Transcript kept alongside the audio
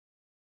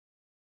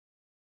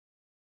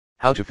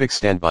How to fix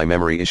standby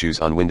memory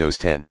issues on Windows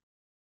 10.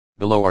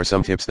 Below are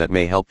some tips that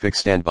may help fix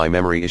standby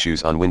memory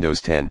issues on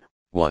Windows 10.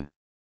 1.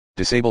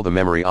 Disable the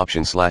memory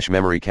option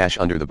 /memory cache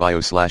under the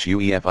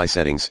BIOS/UEFI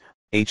settings,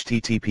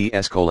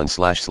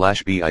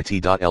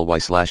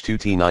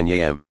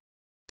 https://bit.ly/2t9am.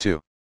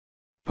 2.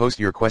 Post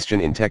your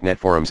question in TechNet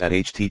forums at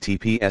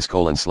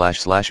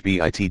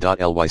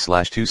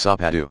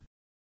https://bit.ly/2sapadu.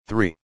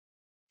 3.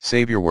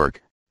 Save your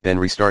work, then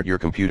restart your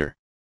computer.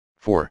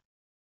 4.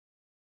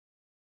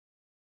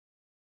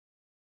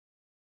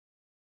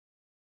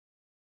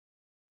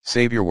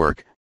 Save your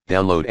work,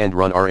 download and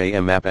run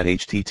RAM map at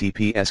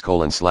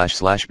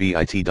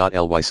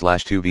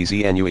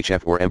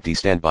https://bit.ly/2vznuhf or empty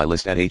standby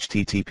list at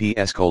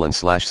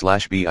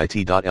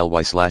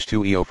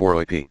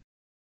https://bit.ly/2eo4oip.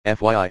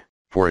 FYI,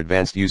 for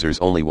advanced users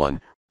only.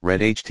 1.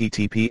 Read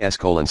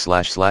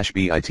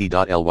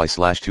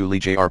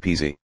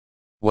https://bit.ly/2lijrpz.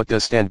 What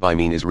does standby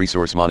mean is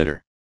resource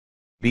monitor.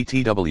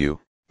 BTW,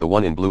 the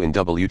one in blue in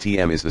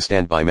WTM is the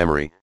standby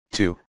memory.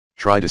 2.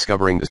 Try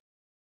discovering the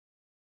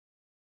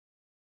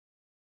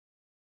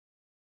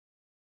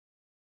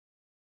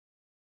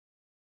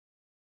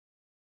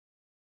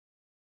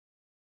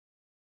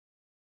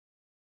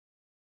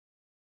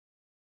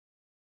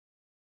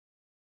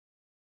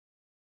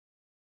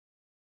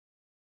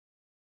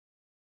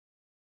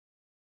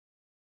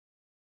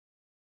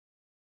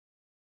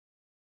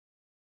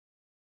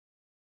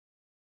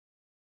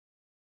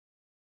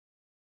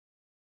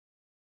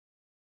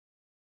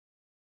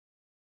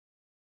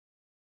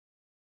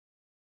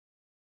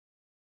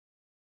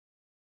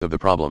of the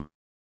problem.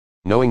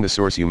 Knowing the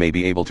source, you may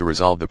be able to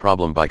resolve the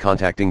problem by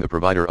contacting the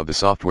provider of the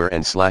software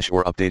and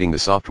or updating the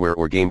software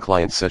or game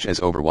clients such as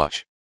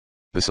Overwatch.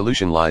 The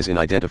solution lies in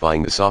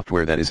identifying the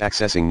software that is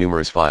accessing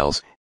numerous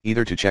files,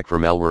 either to check for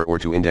malware or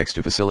to index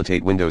to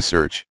facilitate Windows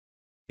search.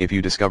 If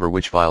you discover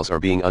which files are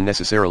being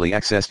unnecessarily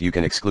accessed, you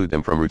can exclude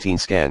them from routine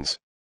scans.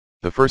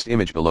 The first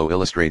image below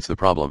illustrates the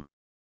problem.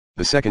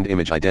 The second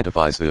image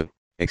identifies the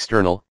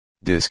external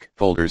disk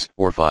folders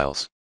or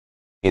files.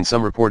 In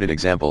some reported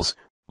examples,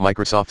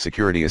 Microsoft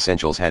Security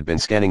Essentials had been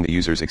scanning the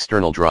user's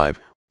external drive,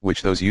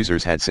 which those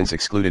users had since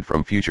excluded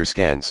from future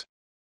scans.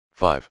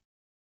 5.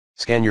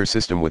 Scan your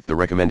system with the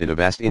recommended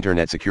Avast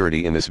Internet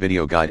Security in this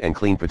video guide and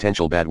clean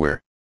potential badware.